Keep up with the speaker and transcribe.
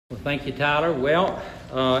Well, thank you, Tyler. Well,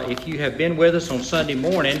 if you have been with us on Sunday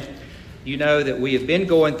morning, you know that we have been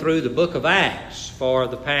going through the book of Acts for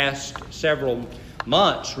the past several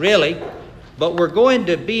months, really. But we're going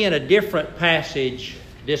to be in a different passage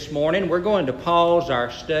this morning. We're going to pause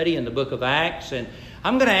our study in the book of Acts, and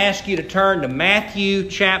I'm going to ask you to turn to Matthew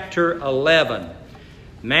chapter 11.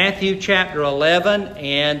 Matthew chapter 11,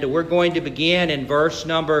 and we're going to begin in verse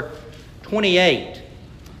number 28.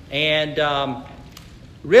 And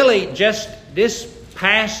really, just this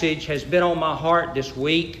passage has been on my heart this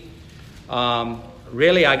week. I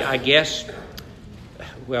guess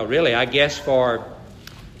for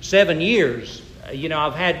 7 years.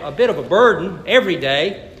 I've had a bit of a burden every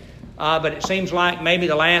day, but it seems like maybe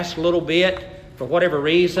the last little bit, for whatever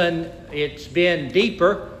reason, it's been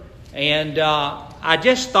deeper. And I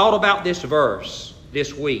just thought about this verse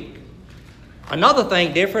this week. Another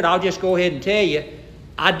thing different, I'll just go ahead and tell you,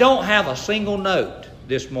 I don't have a single note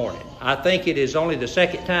this morning. I think it is only the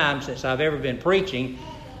second time since I've ever been preaching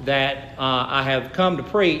that I have come to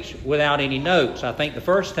preach without any notes. I think the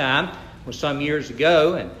first time was some years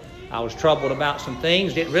ago, and I was troubled about some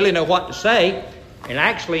things, didn't really know what to say, and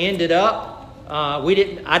actually ended up,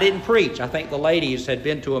 I didn't preach. I think the ladies had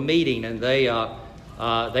been to a meeting, and they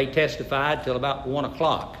testified till about 1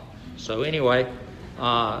 o'clock. So anyway,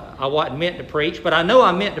 I wasn't meant to preach, but I know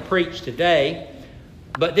I'm meant to preach today.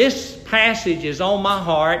 But this passage is on my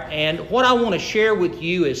heart, and what I want to share with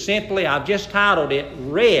you is simply, I've just titled it,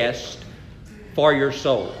 Rest for Your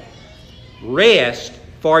Soul. Rest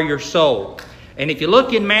for your soul. And if you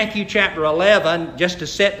look in Matthew chapter 11, just to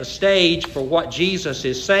set the stage for what Jesus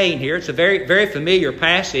is saying here, it's a very, very familiar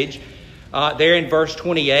passage there in verse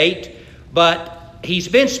 28. But he's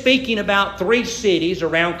been speaking about 3 cities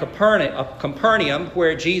around Capernaum,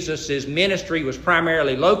 where Jesus' ministry was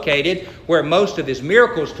primarily located, where most of his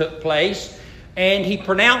miracles took place. And he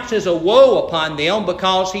pronounces a woe upon them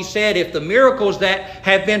because he said if the miracles that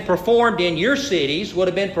have been performed in your cities would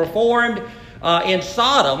have been performed in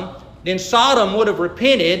Sodom, then Sodom would have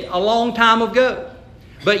repented a long time ago.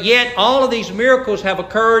 But yet all of these miracles have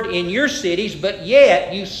occurred in your cities, but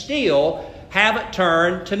yet you still haven't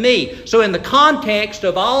turned to me. So in the context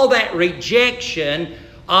of all that rejection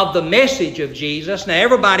of the message of Jesus, now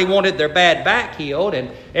everybody wanted their bad back healed,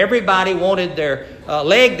 and everybody wanted their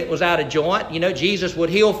leg that was out of joint. Jesus would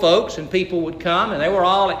heal folks and people would come, and they were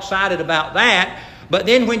all excited about that. But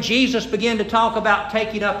then when Jesus began to talk about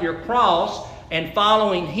taking up your cross and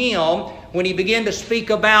following Him, when He began to speak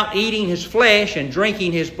about eating His flesh and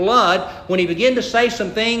drinking His blood, when He began to say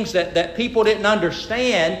some things that people didn't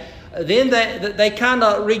understand, then they kind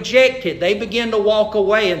of rejected. They began to walk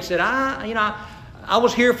away and said, I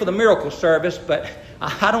was here for the miracle service, but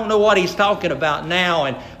I don't know what he's talking about now,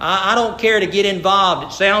 and I don't care to get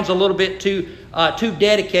involved. It sounds a little bit too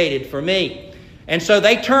dedicated for me. And so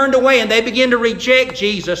they turned away and they began to reject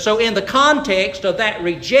Jesus. So in the context of that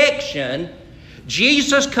rejection,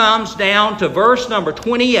 Jesus comes down to verse number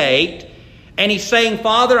 28, and he's saying,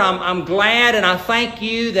 Father, I'm glad and I thank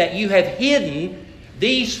you that you have hidden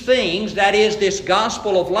these things, that is, this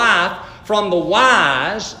gospel of life, from the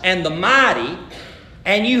wise and the mighty,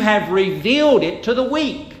 and you have revealed it to the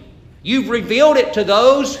weak. You've revealed it to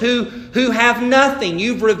those who have nothing.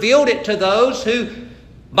 You've revealed it to those who,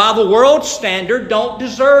 by the world's standard, don't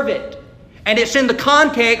deserve it. And it's in the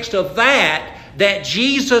context of that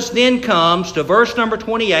Jesus then comes to verse number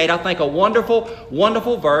 28. I think a wonderful,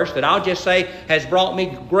 wonderful verse that I'll just say has brought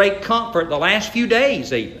me great comfort the last few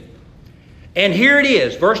days even. And here it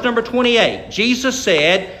is, verse number 28. Jesus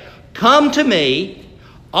said, Come to me,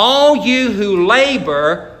 all you who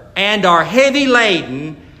labor and are heavy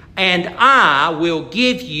laden, and I will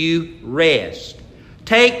give you rest.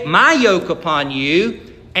 Take my yoke upon you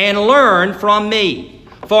and learn from me.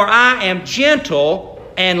 For I am gentle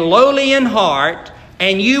and lowly in heart,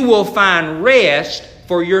 and you will find rest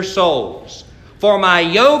for your souls. For my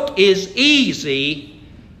yoke is easy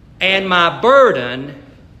and my burden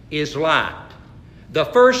is light. The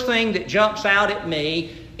first thing that jumps out at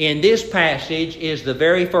me in this passage is the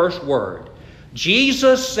very first word.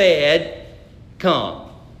 Jesus said, Come.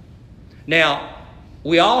 Now,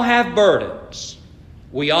 we all have burdens.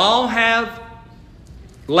 We all have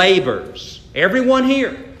labors. Everyone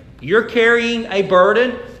here, you're carrying a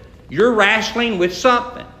burden. You're wrestling with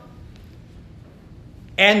something.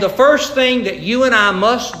 And the first thing that you and I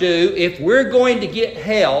must do if we're going to get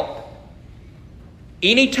help,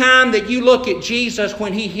 anytime that you look at Jesus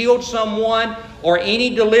when He healed someone or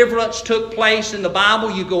any deliverance took place in the Bible,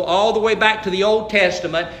 you go all the way back to the Old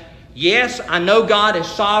Testament. Yes, I know God is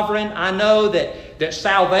sovereign. I know that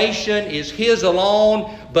salvation is His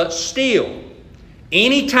alone. But still,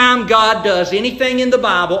 Anytime God does anything in the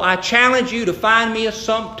Bible, I challenge you to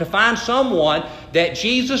find someone that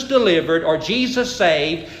Jesus delivered or Jesus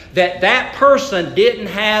saved, that person didn't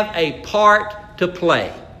have a part to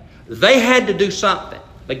play. They had to do something.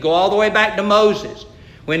 They go all the way back to Moses.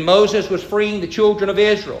 When Moses was freeing the children of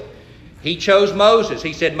Israel, he chose Moses.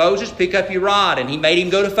 He said, Moses, pick up your rod. And he made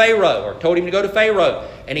him go to Pharaoh, or told him to go to Pharaoh.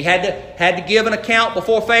 And he had to give an account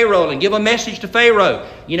before Pharaoh and give a message to Pharaoh.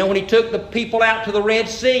 You know, when he took the people out to the Red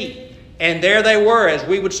Sea, and there they were, as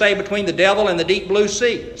we would say, between the devil and the deep blue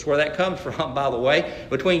sea. That's where that comes from, by the way.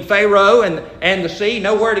 Between Pharaoh and the sea,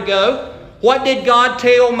 nowhere to go. What did God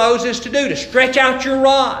tell Moses to do? To stretch out your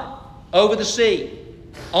rod over the sea.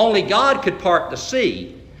 Only God could part the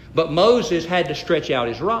sea, but Moses had to stretch out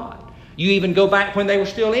his rod. You even go back when they were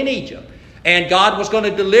still in Egypt. And God was going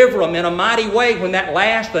to deliver them in a mighty way when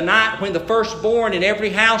the night when the firstborn in every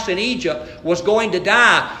house in Egypt was going to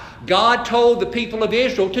die. God told the people of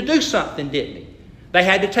Israel to do something, didn't He? They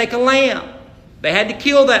had to take a lamb. They had to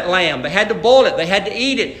kill that lamb. They had to boil it. They had to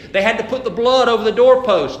eat it. They had to put the blood over the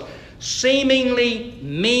doorpost. Seemingly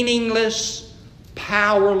meaningless,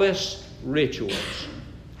 powerless rituals.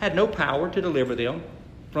 Had no power to deliver them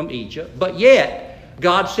from Egypt. But yet,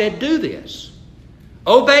 God said, do this.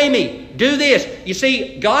 Obey me. Do this. You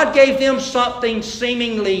see, God gave them something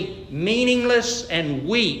seemingly meaningless and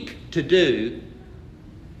weak to do.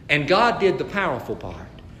 And God did the powerful part.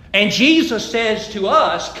 And Jesus says to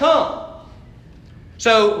us, come.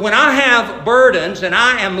 So when I have burdens and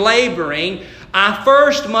I am laboring, I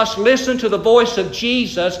first must listen to the voice of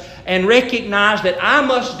Jesus and recognize that I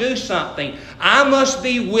must do something. I must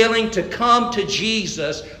be willing to come to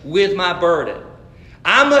Jesus with my burden.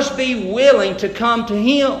 I must be willing to come to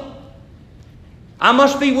Him. I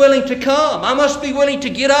must be willing to come. I must be willing to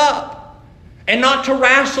get up and not to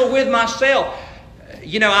wrestle with myself.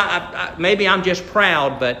 You know, maybe I'm just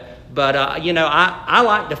proud, but I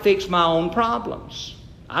like to fix my own problems.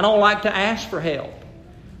 I don't like to ask for help.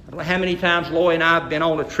 I don't know how many times Loy and I have been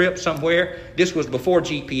on a trip somewhere. This was before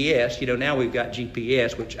GPS. You know, now we've got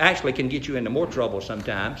GPS, which actually can get you into more trouble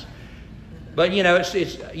sometimes. But, you know,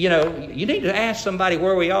 it's you know, you need to ask somebody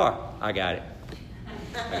where we are. I got it.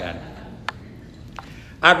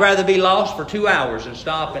 I'd rather be lost for 2 hours than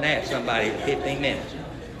stop and ask somebody for 15 minutes.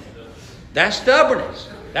 That's stubbornness.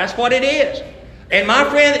 That's what it is. And my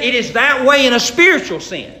friend, it is that way in a spiritual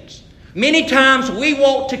sense. Many times we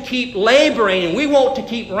want to keep laboring and we want to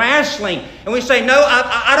keep wrestling. And we say, no,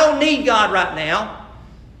 I don't need God right now.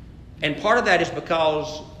 And part of that is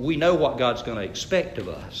because we know what God's going to expect of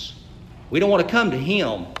us. We don't want to come to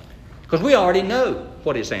Him because we already know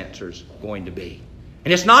what His answer is going to be.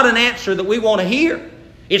 And it's not an answer that we want to hear.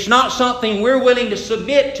 It's not something we're willing to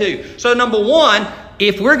submit to. So number one,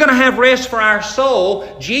 if we're going to have rest for our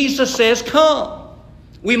soul, Jesus says, come.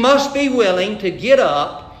 We must be willing to get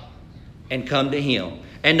up and come to Him.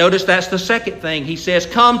 And notice that's the second thing. He says,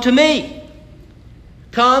 come to me.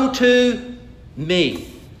 Come to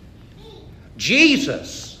me.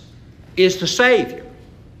 Jesus is the Savior.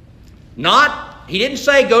 He didn't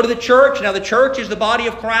say go to the church. Now the church is the body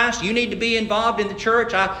of Christ. You need to be involved in the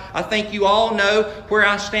church. I think you all know where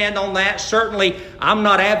I stand on that. Certainly, I'm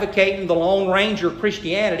not advocating the Lone Ranger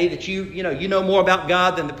Christianity that you know more about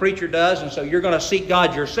God than the preacher does, and so you're going to seek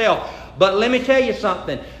God yourself. But let me tell you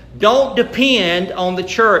something. Don't depend on the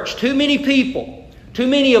church. Too many people, too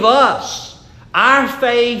many of us, our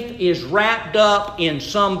faith is wrapped up in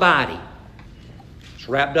somebody. It's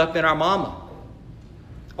wrapped up in our mama,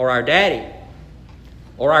 or our daddy,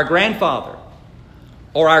 or our grandfather,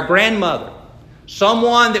 or our grandmother.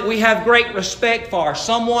 Someone that we have great respect for.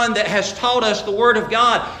 Someone that has taught us the Word of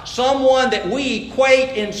God. Someone that we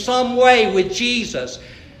equate in some way with Jesus.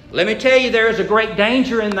 Let me tell you, there is a great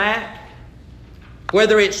danger in that.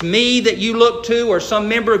 Whether it's me that you look to, or some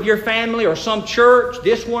member of your family, or some church,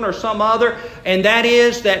 this one or some other, and that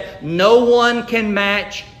is that no one can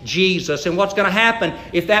match Jesus. And what's going to happen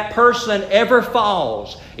if that person ever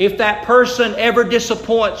falls, if that person ever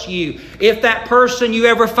disappoints you, if that person you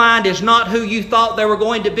ever find is not who you thought they were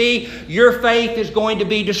going to be, your faith is going to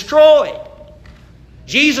be destroyed.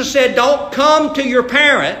 Jesus said, don't come to your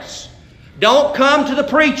parents, don't come to the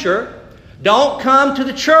preacher, don't come to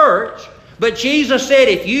the church. But Jesus said,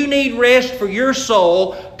 if you need rest for your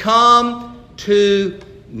soul, come to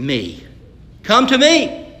me. Come to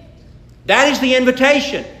me. That is the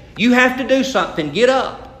invitation. You have to do something. Get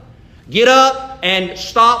up. Get up and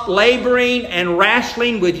stop laboring and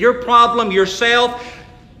wrestling with your problem yourself.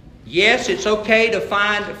 Yes, it's okay to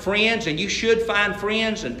find friends, and you should find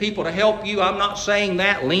friends and people to help you. I'm not saying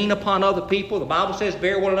that. Lean upon other people. The Bible says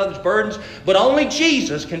bear one another's burdens. But only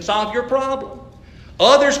Jesus can solve your problem.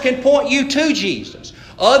 Others can point you to Jesus.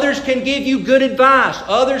 Others can give you good advice.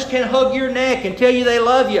 Others can hug your neck and tell you they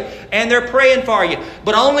love you and they're praying for you.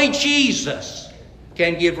 But only Jesus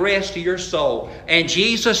can give rest to your soul. And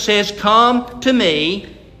Jesus says, "Come to me,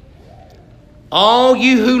 all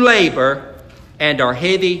you who labor and are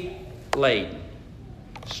heavy laden."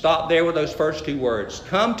 Stop there with those first two words.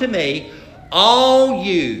 Come to me, all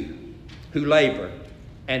you who labor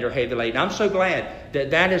and are heavy laden. I'm so glad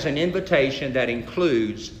that that is an invitation that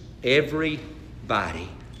includes everybody.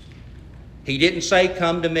 He didn't say,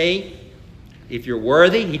 "Come to me if you're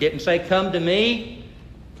worthy." He didn't say, "Come to me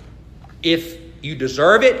if you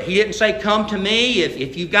deserve it." He didn't say, "Come to me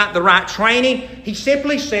if you've got the right training." He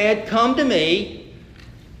simply said, "Come to me,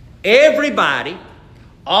 everybody,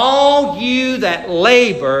 all you that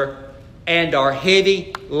labor and are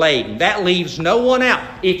heavy laden." That leaves no one out.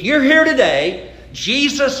 If you're here today,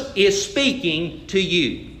 Jesus is speaking to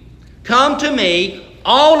you. Come to me,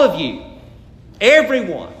 all of you,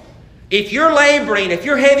 everyone. If you're laboring, if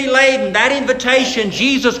you're heavy laden, that invitation,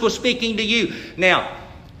 Jesus was speaking to you. Now,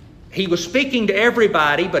 He was speaking to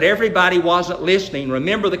everybody, but everybody wasn't listening.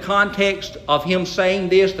 Remember the context of Him saying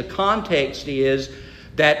this? The context is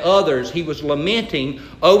that others, He was lamenting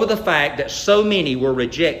over the fact that so many were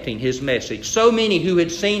rejecting His message. So many who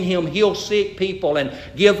had seen Him heal sick people and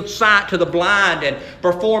give sight to the blind and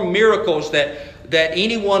perform miracles that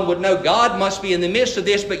anyone would know God must be in the midst of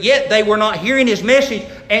this, but yet they were not hearing His message.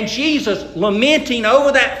 And Jesus, lamenting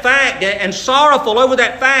over that fact and sorrowful over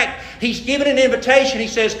that fact, He's given an invitation. He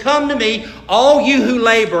says, "Come to me, all you who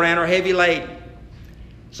labor and are heavy laden."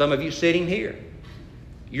 Some of you sitting here,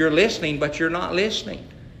 you're listening, but you're not listening.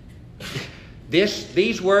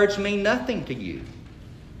 These words mean nothing to you.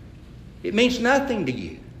 It means nothing to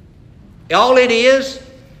you. All it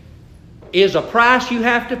is a price you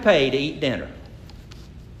have to pay to eat dinner.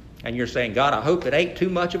 And you're saying, "God, I hope it ain't too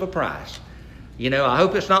much of a price. I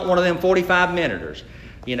hope it's not one of them 45-minuters.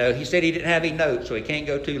 He said He didn't have any notes, so He can't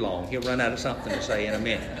go too long. He'll run out of something to say in a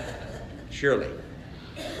minute. Surely.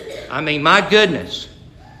 My goodness.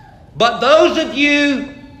 But those of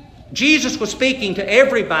you, Jesus was speaking to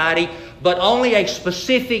everybody, but only a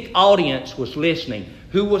specific audience was listening.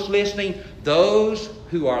 Who was listening? Those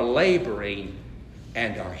who are laboring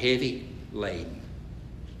and are heavy laden.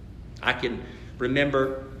 I can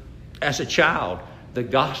remember as a child, the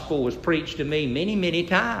gospel was preached to me many, many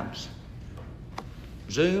times.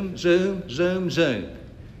 Zoom, zoom, zoom, zoom.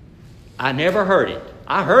 I never heard it.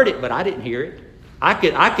 I heard it, but I didn't hear it. I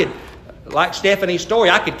could, like Stephanie's story,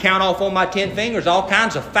 I could count off on my 10 fingers all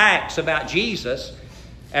kinds of facts about Jesus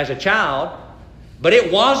as a child. But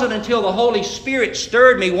it wasn't until the Holy Spirit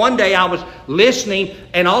stirred me. One day I was listening,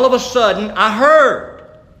 and all of a sudden I heard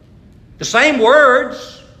the same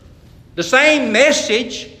words, the same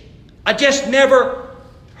message. I just never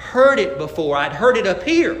heard it before. I'd heard it up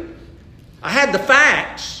here. I had the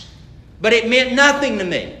facts, but it meant nothing to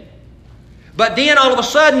me. But then all of a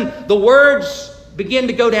sudden, the words began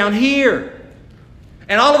to go down here.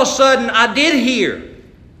 And all of a sudden, I did hear.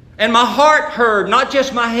 And my heart heard, not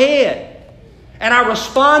just my head. And I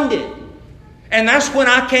responded. And that's when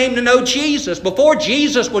I came to know Jesus. Before,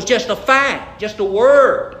 Jesus was just a fact, just a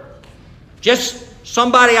word, just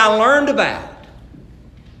somebody I learned about.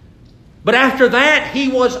 But after that, He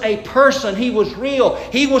was a person. He was real.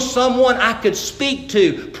 He was someone I could speak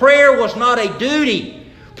to. Prayer was not a duty.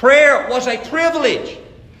 Prayer was a privilege.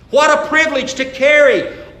 What a privilege to carry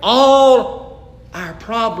all our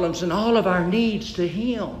problems and all of our needs to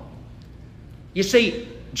Him. You see,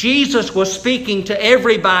 Jesus was speaking to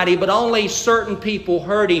everybody, but only certain people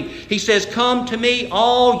heard Him. He says, "Come to me,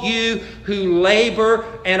 all you who labor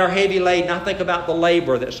and are heavy laden." I think about the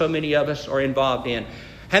labor that so many of us are involved in.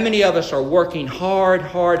 How many of us are working hard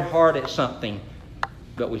at something,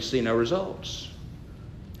 but we see no results?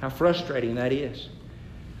 How frustrating that is.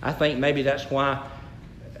 I think maybe that's why,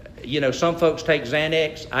 some folks take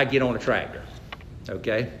Xanax. I get on a tractor.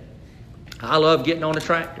 Okay? I love getting on a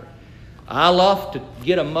tractor. I love to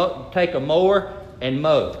take a mower and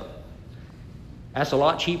mow. That's a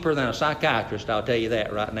lot cheaper than a psychiatrist, I'll tell you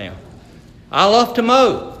that right now. I love to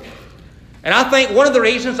mow. And I think one of the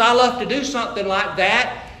reasons I love to do something like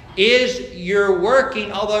that is you're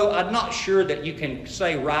working, although I'm not sure that you can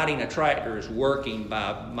say riding a tractor is working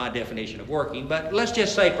by my definition of working, but let's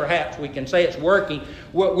just say perhaps we can say it's working.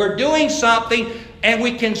 We're doing something and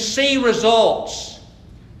we can see results.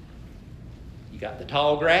 You got the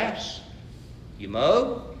tall grass, you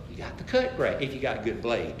mow, you got the cut grass, if you got good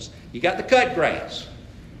blades. You got the cut grass.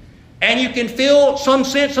 And you can feel some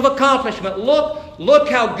sense of accomplishment. Look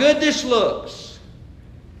how good this looks.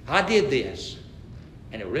 I did this.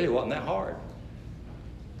 And it really wasn't that hard.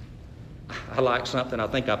 I like something. I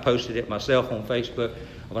think I posted it myself on Facebook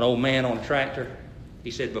of an old man on a tractor.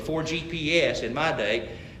 He said, before GPS, in my day,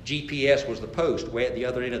 GPS was the post way at the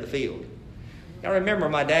other end of the field. I remember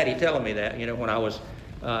my daddy telling me that, when I was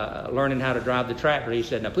learning how to drive the tractor. He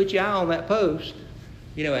said, now put your eye on that post,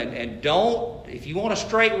 and don't, if you want a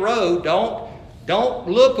straight road, don't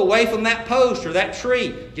look away from that post or that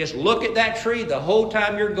tree. Just look at that tree the whole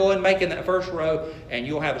time you're going, making that first row, and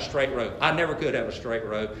you'll have a straight road. I never could have a straight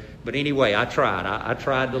road. But anyway, I tried. I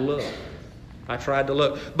tried to look.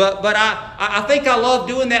 But I think I love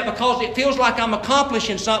doing that because it feels like I'm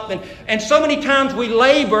accomplishing something. And so many times we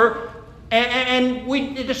labor and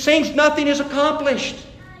it just seems nothing is accomplished.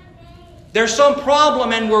 There's some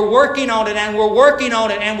problem and we're working on it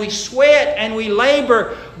and we sweat and we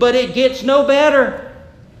labor, but it gets no better.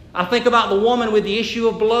 I think about the woman with the issue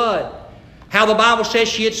of blood. How the Bible says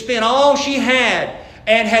she had spent all she had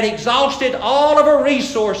and had exhausted all of her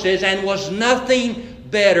resources and was nothing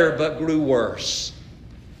better but grew worse.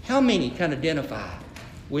 How many can identify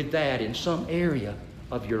with that in some area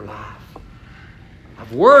of your life?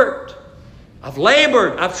 I've worked, I've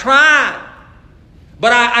labored, I've tried,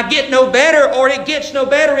 but I get no better, or it gets no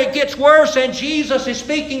better, it gets worse. And Jesus is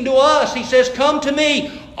speaking to us. He says, come to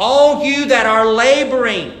me, all you that are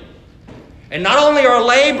laboring. And not only are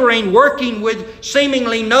laboring, working with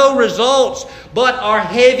seemingly no results, but are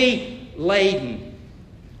heavy laden,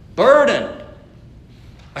 burdened.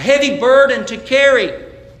 A heavy burden to carry.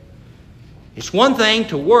 It's one thing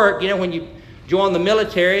to work. When you join the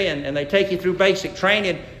military and they take you through basic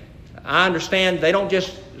training, I understand they don't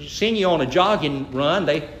just send you on a jogging run.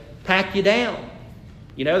 They pack you down.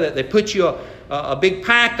 That they put you a big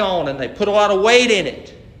pack on and they put a lot of weight in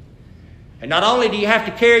it. And not only do you have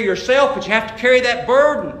to carry yourself, but you have to carry that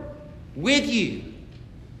burden with you.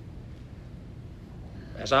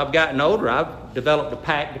 As I've gotten older, I've developed a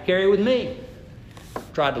pack to carry with me.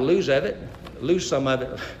 Tried to lose some of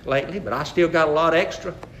it lately, but I still got a lot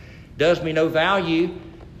extra. Does me no value.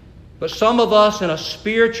 But some of us, in a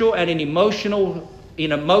spiritual and an emotional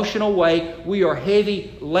way, we are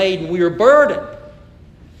heavy laden. We are burdened.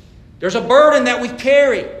 There's a burden that we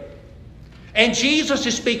carry. And Jesus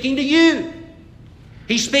is speaking to you.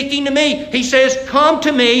 He's speaking to me. He says, come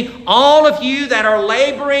to me, all of you that are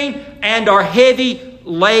laboring and are heavy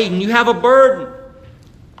laden. You have a burden.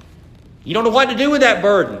 You don't know what to do with that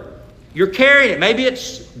burden. You're carrying it. Maybe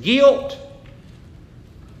it's guilt.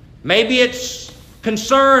 Maybe it's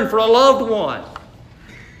concern for a loved one.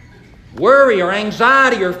 Worry or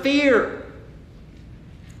anxiety or fear.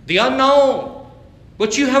 The unknown.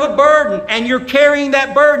 But you have a burden and you're carrying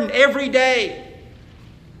that burden every day.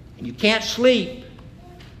 And you can't sleep.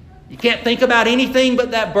 You can't think about anything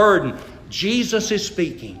but that burden. Jesus is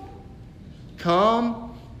speaking.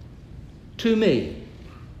 Come to me,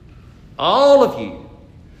 all of you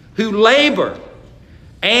who labor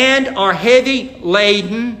and are heavy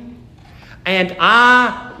laden, and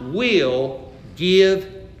I will give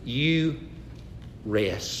you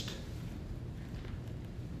rest.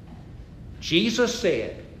 Jesus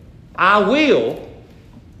said, I will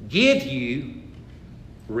give you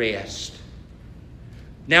rest.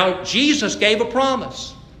 Now, Jesus gave a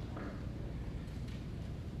promise.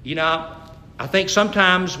 I think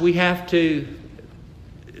sometimes we have to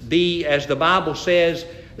be, as the Bible says,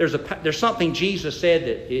 there's something Jesus said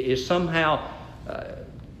that is somehow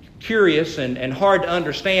curious and hard to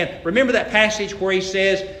understand. Remember that passage where he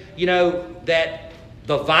says, that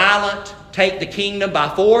the violent take the kingdom by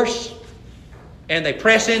force and they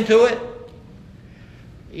press into it?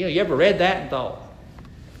 You ever read that and thought,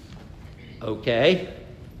 okay,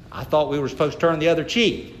 I thought we were supposed to turn the other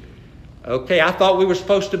cheek. Okay, I thought we were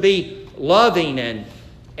supposed to be loving and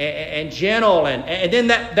gentle. And then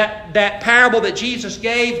that parable that Jesus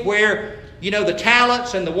gave where, the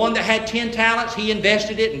talents, and the one that had 10 talents, he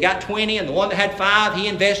invested it and got 20. And the one that had 5, he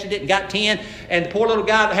invested it and got 10. And the poor little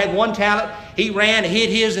guy that had 1 talent, he ran and hid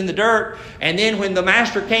his in the dirt. And then when the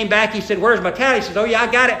master came back, he said, where's my talent? He said, oh yeah,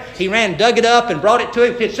 I got it. He ran and dug it up and brought it to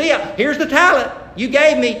him. He said, see, here's the talent you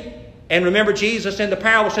gave me. And remember, Jesus in the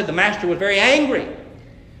parable said the master was very angry.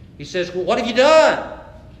 He says, well, what have you done?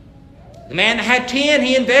 The man that had 10,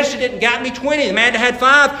 he invested it and got me 20. The man that had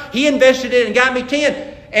 5, he invested it and got me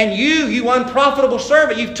 10. And you unprofitable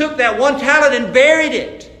servant, you took that 1 talent and buried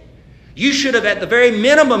it. You should have, at the very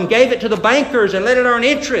minimum, gave it to the bankers and let it earn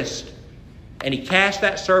interest. And he cast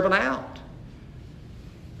that servant out.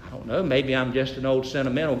 I don't know, maybe I'm just an old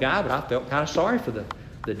sentimental guy, but I felt kind of sorry for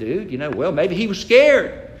the dude. Well, maybe he was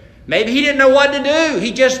scared. Maybe he didn't know what to do.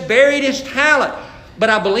 He just buried his talent. But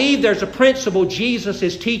I believe there's a principle Jesus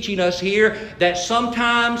is teaching us here, that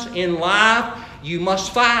sometimes in life you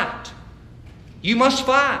must fight. You must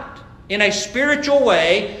fight. In a spiritual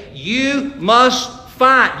way, you must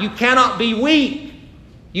fight. You cannot be weak.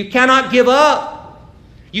 You cannot give up.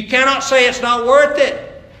 You cannot say it's not worth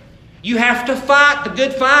it. You have to fight the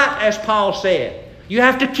good fight, as Paul said. You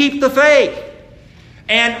have to keep the faith.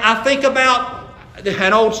 And I think about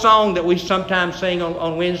an old song that we sometimes sing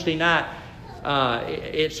on Wednesday night.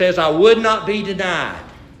 It says, I would not be denied.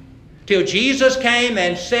 Till Jesus came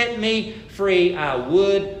and set me free, I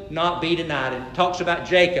would not be denied. It talks about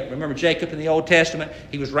Jacob. Remember Jacob in the Old Testament?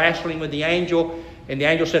 He was wrestling with the angel, and the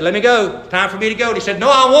angel said, let me go. Time for me to go. And he said, no,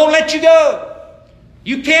 I won't let you go.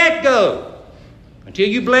 You can't go until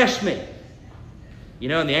you bless me. You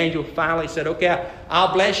know, and the angel finally said, okay,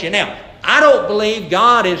 I'll bless you. Now, I don't believe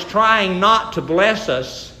God is trying not to bless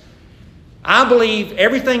us. I believe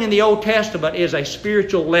everything in the Old Testament is a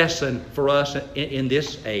spiritual lesson for us in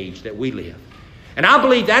this age that we live. And I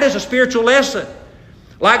believe that is a spiritual lesson.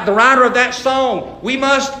 Like the writer of that song, we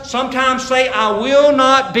must sometimes say, I will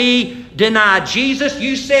not be denied. Jesus,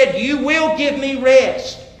 you said you will give me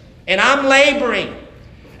rest. And I'm laboring.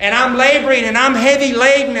 And I'm heavy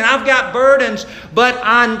laden and I've got burdens, but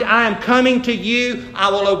I am coming to you. I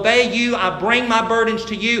will obey you. I bring my burdens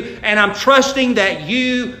to you, and I'm trusting that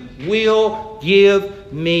you will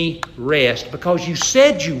give me rest because you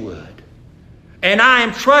said you would. And I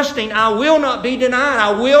am trusting I will not be denied.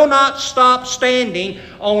 I will not stop standing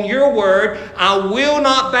on your word. I will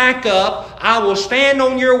not back up. I will stand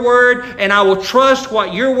on your word, and I will trust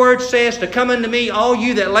what your word says to come unto me, all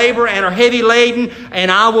you that labor and are heavy laden, and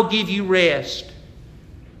I will give you rest.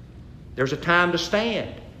 There's a time to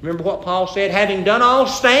stand. Remember what Paul said? Having done all,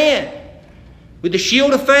 stand. With the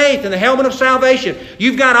shield of faith and the helmet of salvation.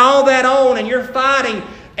 You've got all that on, and you're fighting,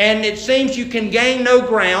 and it seems you can gain no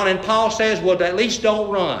ground. And Paul says, well, at least don't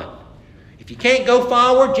run. If you can't go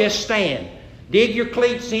forward, just stand. Dig your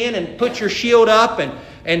cleats in and put your shield up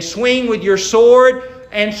and swing with your sword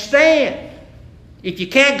and stand. If you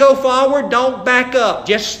can't go forward, don't back up.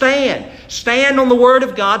 Just stand. Stand on the Word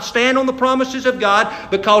of God. Stand on the promises of God,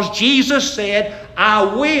 because Jesus said, I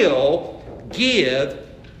will give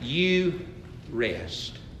you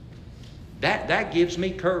rest. That gives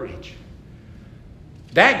me courage.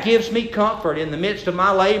 That gives me comfort in the midst of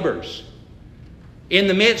my labors, in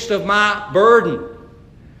the midst of my burden,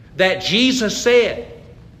 that Jesus said,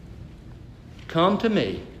 come to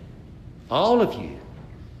me, all of you,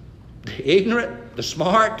 the ignorant, the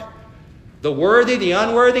smart, the worthy, the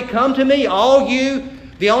unworthy, come to me, all you.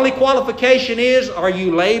 The only qualification is, are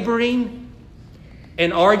you laboring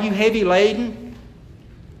and are you heavy laden?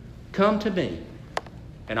 Come to me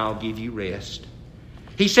and I'll give you rest.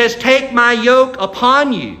 He says, take my yoke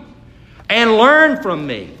upon you and learn from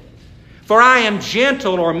me. For I am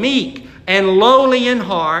gentle or meek and lowly in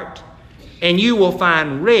heart, and you will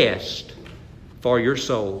find rest for your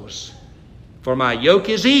souls. For my yoke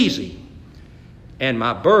is easy and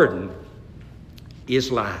my burden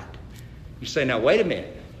is light. You say, now wait a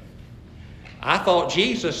minute. I thought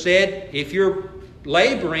Jesus said, if you're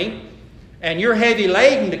laboring and you're heavy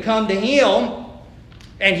laden, to come to Him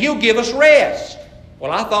and He'll give us rest.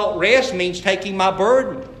 Well, I thought rest means taking my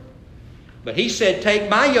burden. But He said, take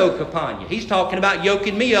my yoke upon you. He's talking about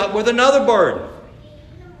yoking me up with another burden.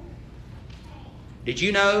 Did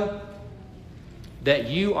you know that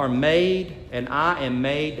you are made and I am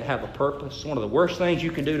made to have a purpose? One of the worst things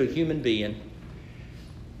you can do to a human being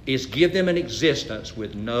is give them an existence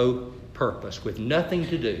with no purpose, with nothing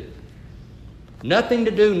to do. Nothing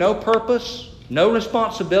to do, no purpose, no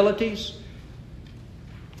responsibilities.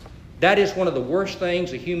 That is one of the worst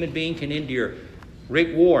things a human being can endure.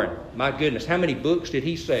 Rick Warren, my goodness, how many books did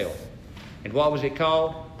he sell? And what was it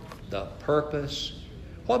called? The Purpose.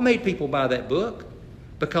 What made people buy that book?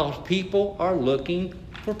 Because people are looking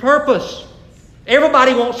for purpose.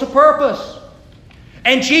 Everybody wants a purpose.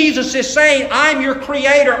 And Jesus is saying, I'm your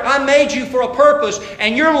creator. I made you for a purpose.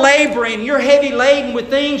 And you're laboring, you're heavy laden with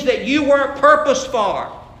things that you weren't purposed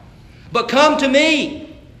for. But come to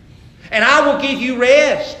me, and I will give you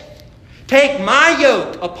rest. Take my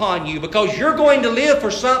yoke upon you, because you're going to live for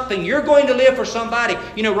something. You're going to live for somebody.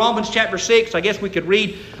 You know, Romans chapter 6, I guess we could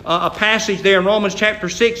read a passage there in Romans chapter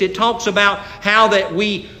 6. It talks about how that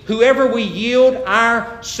whoever we yield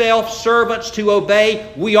ourselves servants to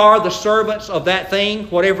obey, we are the servants of that thing,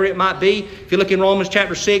 whatever it might be. If you look in Romans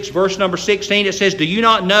chapter 6, verse number 16, it says, do you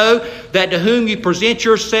not know that to whom you present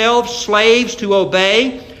yourselves slaves to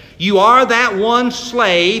obey, you are that one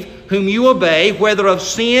slave whom you obey, whether of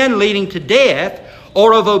sin leading to death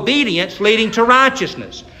or of obedience leading to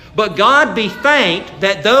righteousness. But God be thanked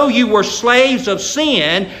that though you were slaves of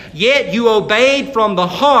sin, yet you obeyed from the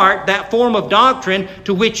heart that form of doctrine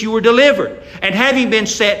to which you were delivered. And having been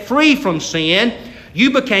set free from sin,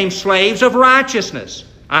 you became slaves of righteousness.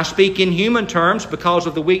 I speak in human terms because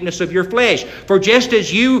of the weakness of your flesh. For just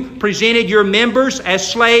as you presented your members as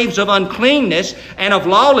slaves of uncleanness and of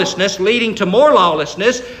lawlessness, leading to more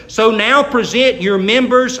lawlessness, so now present your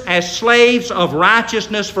members as slaves of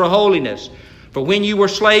righteousness for holiness. For when you were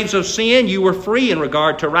slaves of sin, you were free in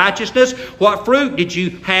regard to righteousness. What fruit did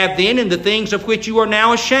you have then in the things of which you are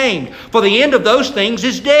now ashamed? For the end of those things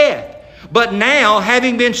is death. But now,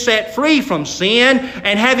 having been set free from sin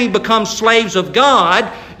and having become slaves of God,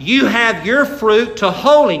 you have your fruit to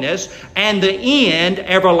holiness and the end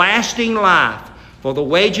everlasting life. For the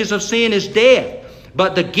wages of sin is death,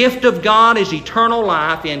 but the gift of God is eternal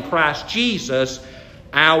life in Christ Jesus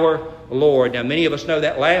our Lord. Now, many of us know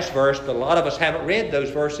that last verse, but a lot of us haven't read those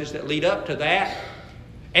verses that lead up to that.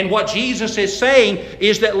 And what Jesus is saying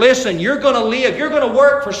is that, listen, you're going to live, you're going to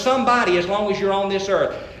work for somebody as long as you're on this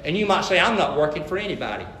earth. And you might say, I'm not working for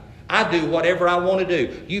anybody. I do whatever I want to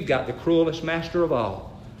do. You've got the cruelest master of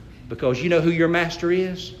all. Because you know who your master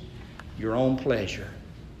is? Your own pleasure.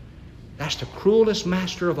 That's the cruelest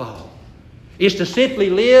master of all. Is to simply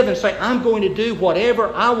live and say, I'm going to do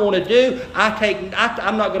whatever I want to do.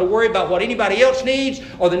 I'm not going to worry about what anybody else needs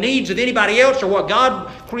or the needs of anybody else or what God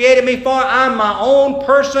created me for. I'm my own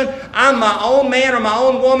person. I'm my own man or my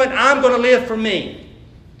own woman. I'm going to live for me.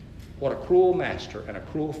 What a cruel master and a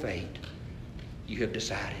cruel fate you have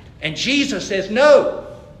decided. And Jesus says, no.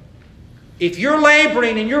 If you're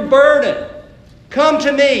laboring and you're burdened, come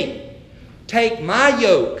to me. Take my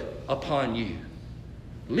yoke upon you.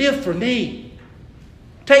 Live for me.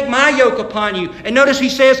 Take my yoke upon you. And notice he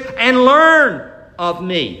says, and learn of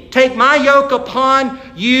me. Take my yoke upon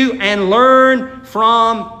you and learn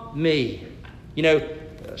from me. You know,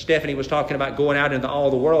 Stephanie was talking about going out into all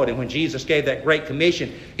the world. And when Jesus gave that great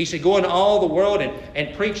commission, he said, go into all the world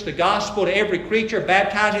and preach the gospel to every creature,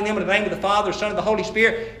 baptizing them in the name of the Father, Son, and the Holy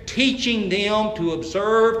Spirit, teaching them to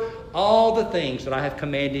observe all the things that I have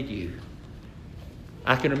commanded you.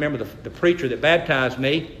 I can remember the preacher that baptized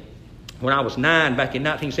me when I was 9 back in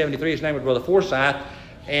 1973. His name was Brother Forsyth.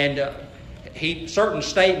 And certain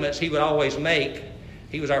statements he would always make.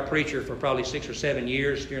 He was our preacher for probably 6 or 7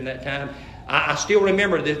 years during that time. I still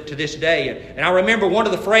remember to this day. And I remember one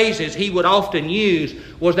of the phrases he would often use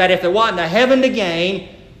was that if there wasn't a heaven to gain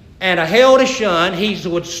and a hell to shun, he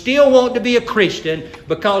would still want to be a Christian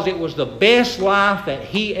because it was the best life that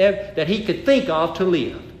he could think of to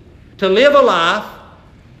live. To live a life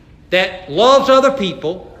that loves other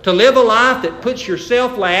people, to live a life that puts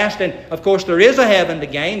yourself last. And of course there is a heaven to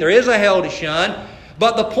gain, there is a hell to shun.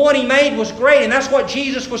 But the point he made was great, and that's what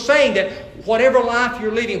Jesus was saying, that whatever life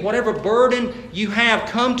you're living, whatever burden you have,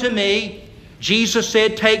 come to me. Jesus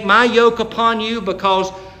said, take my yoke upon you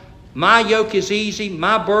because my yoke is easy,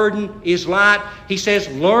 my burden is light. He says,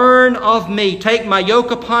 learn of me. Take my yoke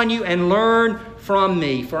upon you and learn from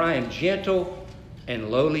me, for I am gentle and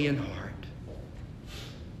lowly in heart.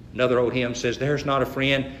 Another old hymn says, there's not a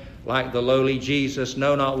friend like the lowly Jesus,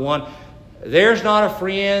 no, not one. There's not a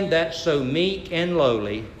friend that's so meek and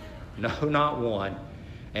lowly, no, not one.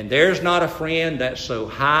 And there's not a friend that's so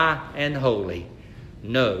high and holy,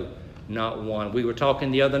 no, not one. We were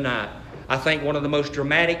talking the other night. I think one of the most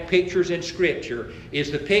dramatic pictures in Scripture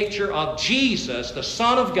is the picture of Jesus, the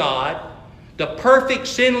Son of God, the perfect,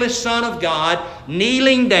 sinless Son of God,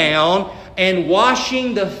 kneeling down and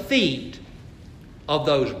washing the feet of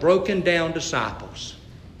those broken down disciples.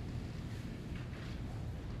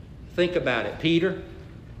 Think about it. Peter,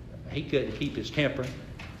 he couldn't keep his temper.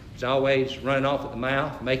 He's always running off at the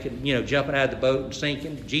mouth, jumping out of the boat and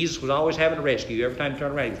sinking. Jesus was always having to rescue. Every time he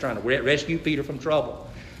turned around, he was trying to rescue Peter from trouble.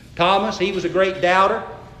 Thomas, he was a great doubter.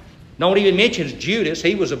 Don't even mention Judas.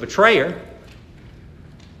 He was a betrayer.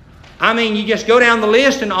 I mean, you just go down the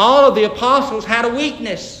list and all of the apostles had a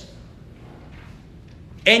weakness.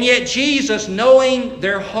 And yet Jesus, knowing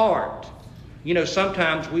their heart,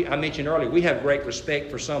 sometimes I mentioned earlier, we have great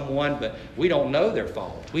respect for someone, but we don't know their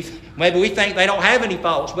faults. Maybe we think they don't have any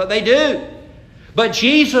faults, but they do. But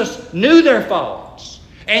Jesus knew their faults.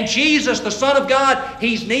 And Jesus, the Son of God,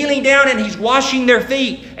 He's kneeling down and He's washing their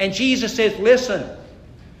feet. And Jesus says, listen,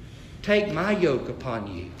 take my yoke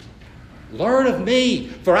upon you. Learn of me,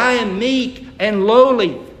 for I am meek and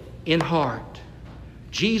lowly in heart.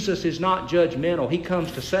 Jesus is not judgmental. He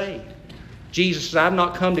comes to save. Jesus says, I've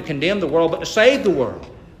not come to condemn the world, but to save the world.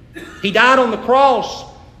 He died on the cross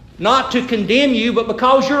not to condemn you, but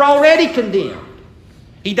because you're already condemned.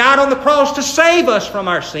 He died on the cross to save us from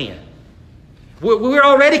our sin. We're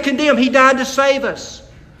already condemned. He died to save us.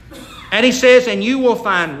 And He says, and you will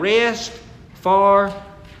find rest for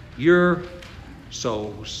your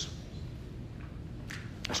souls.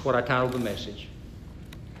 That's what I titled the message.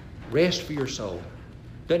 Rest for your soul.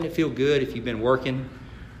 Doesn't it feel good if you've been working?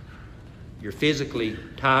 You're physically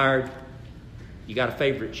tired. You got a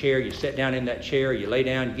favorite chair. You sit down in that chair. You lay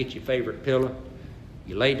down. You get your favorite pillow.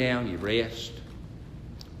 You lay down. You rest.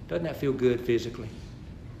 Doesn't that feel good physically?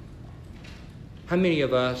 How many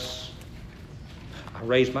of us, I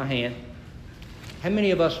raise my hand, how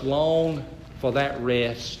many of us long for that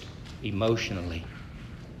rest emotionally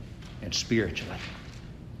and spiritually?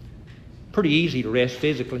 Pretty easy to rest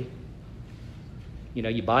physically. You know,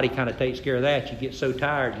 your body kind of takes care of that. You get so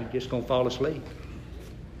tired, you're just going to fall asleep.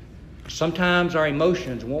 Sometimes our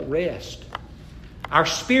emotions won't rest. Our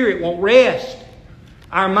spirit won't rest.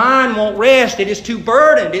 Our mind won't rest. It is too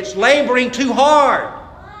burdened. It's laboring too hard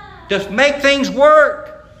to make things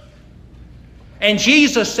work. And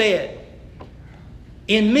Jesus said,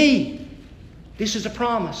 in me, this is a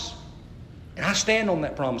promise. And I stand on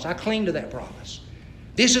that promise. I cling to that promise.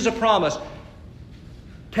 This is a promise.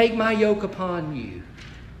 Take my yoke upon you.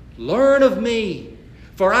 Learn of me,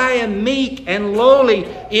 for I am meek and lowly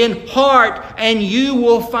in heart, and you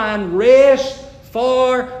will find rest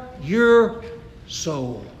for your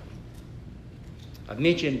soul. I've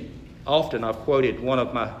mentioned often, I've quoted one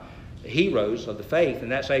of my heroes of the faith,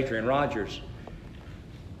 and that's Adrian Rogers.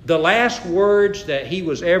 The last words that he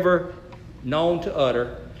was ever known to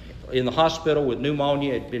utter in the hospital with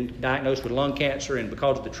pneumonia, had been diagnosed with lung cancer, and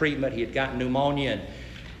because of the treatment, he had gotten pneumonia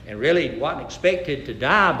and really wasn't expected to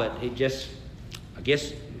die, but it just, I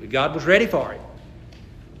guess God was ready for it.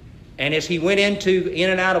 And as he went in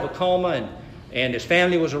and out of a coma and his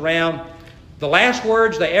family was around, the last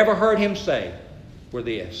words they ever heard him say were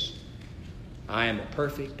this: I am at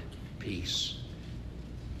perfect peace.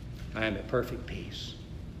 I am at perfect peace.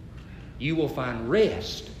 You will find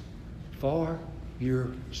rest for your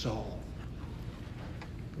soul.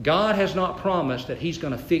 God has not promised that He's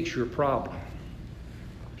going to fix your problem.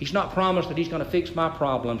 He's not promised that He's going to fix my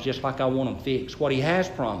problems just like I want them fixed. What He has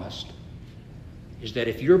promised is that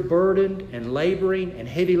if you're burdened and laboring and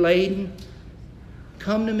heavy laden,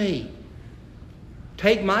 come to me.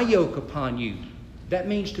 Take my yoke upon you. That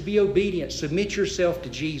means to be obedient. Submit yourself to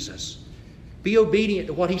Jesus. Be obedient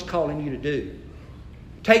to what He's calling you to do.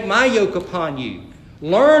 Take my yoke upon you.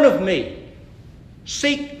 Learn of me.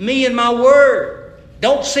 Seek me in my word.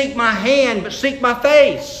 Don't seek my hand, but seek my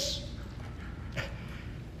face.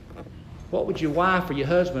 What would your wife or your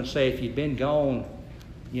husband say if you'd been gone,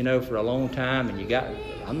 for a long time and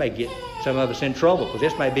I may get some of us in trouble because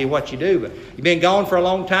this may be what you do, but you've been gone for a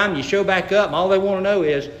long time, you show back up and all they want to know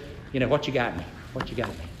is, what you got me? What you got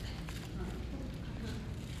me?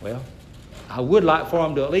 Well, I would like for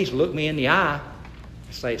them to at least look me in the eye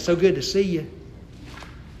and say, it's so good to see you.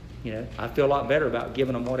 I feel a lot better about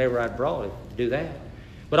giving them whatever I brought to do that.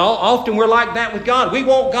 But often we're like that with God. We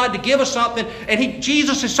want God to give us something. And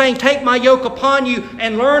Jesus is saying, take my yoke upon you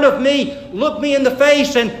and learn of me. Look me in the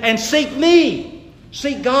face and seek me.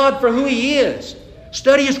 Seek God for who He is.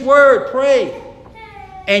 Study His Word. Pray.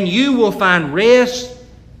 And you will find rest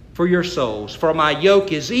for your souls. For my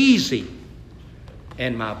yoke is easy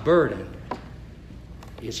and my burden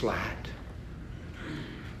is light.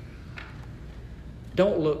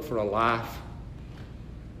 Don't look for a life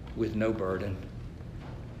with no burden.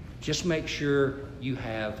 Just make sure you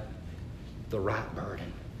have the right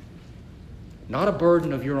burden. Not a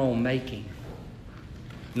burden of your own making.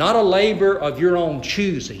 Not a labor of your own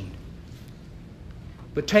choosing.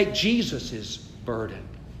 But take Jesus' burden.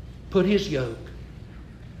 Put His yoke.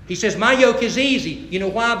 He says, my yoke is easy. You know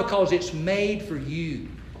why? Because it's made for you.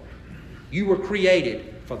 You were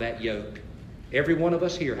created for that yoke. Every one of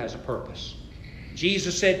us here has a purpose.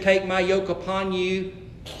 Jesus said, take my yoke upon you,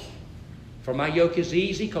 for my yoke is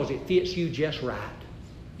easy because it fits you just right.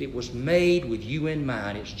 It was made with you in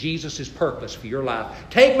mind. It's Jesus' purpose for your life.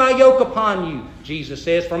 Take my yoke upon you, Jesus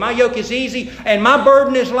says, for my yoke is easy and my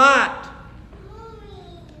burden is light.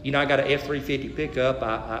 I got an F-350 pickup.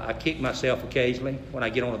 I kick myself occasionally when I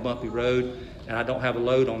get on a bumpy road and I don't have a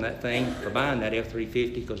load on that thing for buying that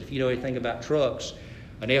F-350, because if you know anything about trucks,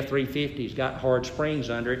 an F-350's got hard springs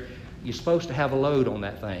under it. You're supposed to have a load on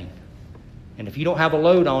that thing. And if you don't have a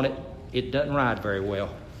load on it, it doesn't ride very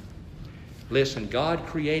well. Listen, God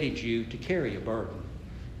created you to carry a burden,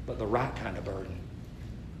 but the right kind of burden.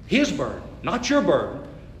 His burden, not your burden.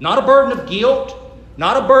 Not a burden of guilt,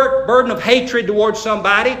 not a burden of hatred towards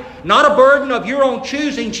somebody, not a burden of your own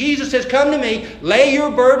choosing. Jesus says, come to me, lay your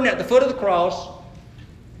burden at the foot of the cross,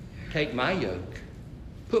 take my yoke,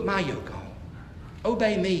 put my yoke on.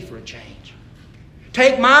 Obey me for a change.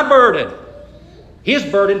 Take my burden. His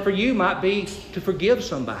burden for you might be to forgive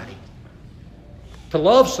somebody, to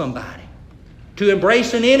love somebody, to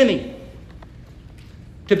embrace an enemy,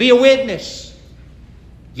 to be a witness.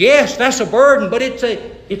 Yes, that's a burden, but it's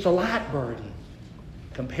a light burden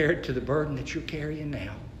compared to the burden that you're carrying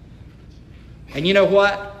now. And you know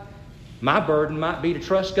what? My burden might be to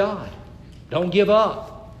trust God. Don't give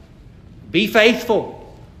up. Be faithful.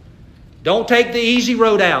 Don't take the easy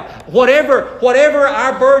road out. Whatever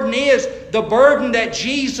our burden is, the burden that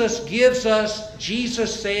Jesus gives us,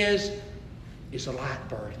 Jesus says, is a light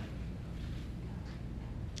burden.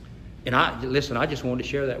 And I just wanted to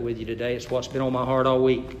share that with you today. It's what's been on my heart all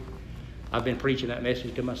week. I've been preaching that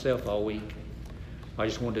message to myself all week. I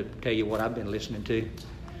just wanted to tell you what I've been listening to.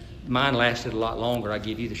 Mine lasted a lot longer. I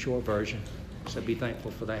give you the short version, so be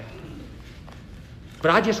thankful for that.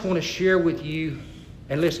 But I just want to share with you,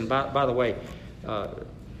 and listen, by the way,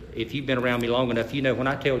 if you've been around me long enough, you know when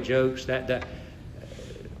I tell jokes that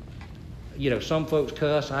some folks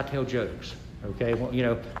cuss, I tell jokes. Okay, well,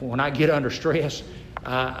 when I get under stress,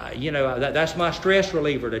 that's my stress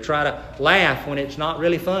reliever, to try to laugh when it's not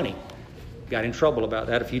really funny. Got in trouble about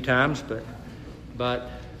that a few times, but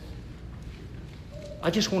I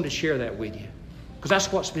just wanted to share that with you because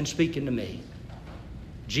that's what's been speaking to me.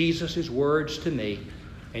 Jesus' words to me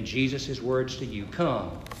and Jesus' words to you.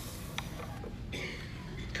 Come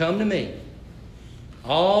to me,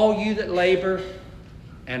 all you that labor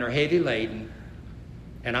and are heavy laden,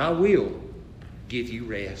 and I will give you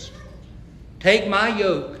rest. Take my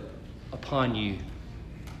yoke upon you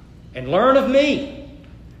and learn of me,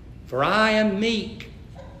 for I am meek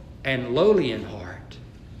and lowly in heart.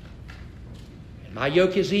 And my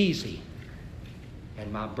yoke is easy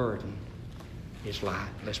and my burden is light.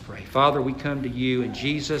 Let's pray. Father, we come to you, and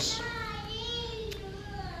Jesus,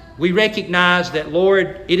 we recognize that,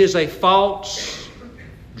 Lord, it is a false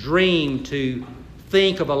dream to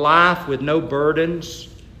think of a life with no burdens,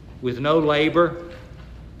 with no labor.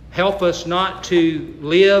 Help us not to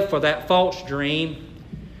live for that false dream.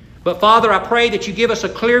 But Father, I pray that you give us a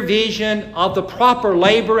clear vision of the proper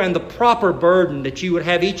labor and the proper burden that you would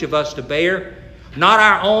have each of us to bear. Not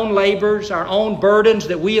our own labors, our own burdens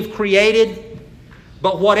that we have created,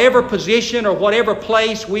 but whatever position or whatever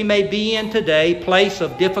place we may be in today, place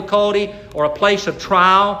of difficulty or a place of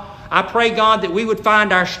trial, I pray, God, that we would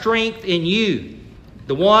find our strength in you,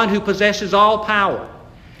 the one who possesses all power.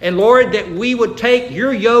 And Lord, that we would take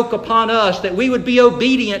your yoke upon us, that we would be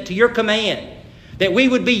obedient to your command, that we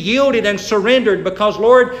would be yielded and surrendered, because,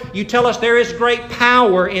 Lord, you tell us there is great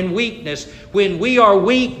power in weakness. When we are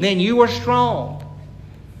weak, then you are strong.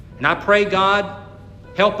 And I pray, God,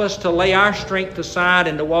 help us to lay our strength aside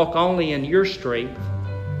and to walk only in your strength,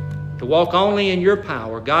 to walk only in your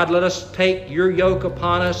power. God, let us take your yoke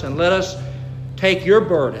upon us and let us take your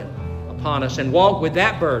burden upon us and walk with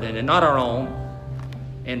that burden and not our own,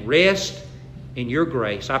 and rest in your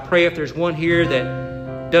grace. I pray if there's one here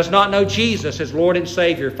that does not know Jesus as Lord and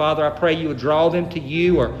Savior, Father, I pray you would draw them to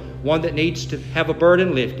you, or one that needs to have a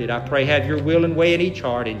burden lifted. I pray have your will and way in each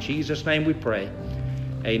heart. In Jesus' name we pray.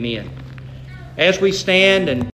 Amen. As we stand and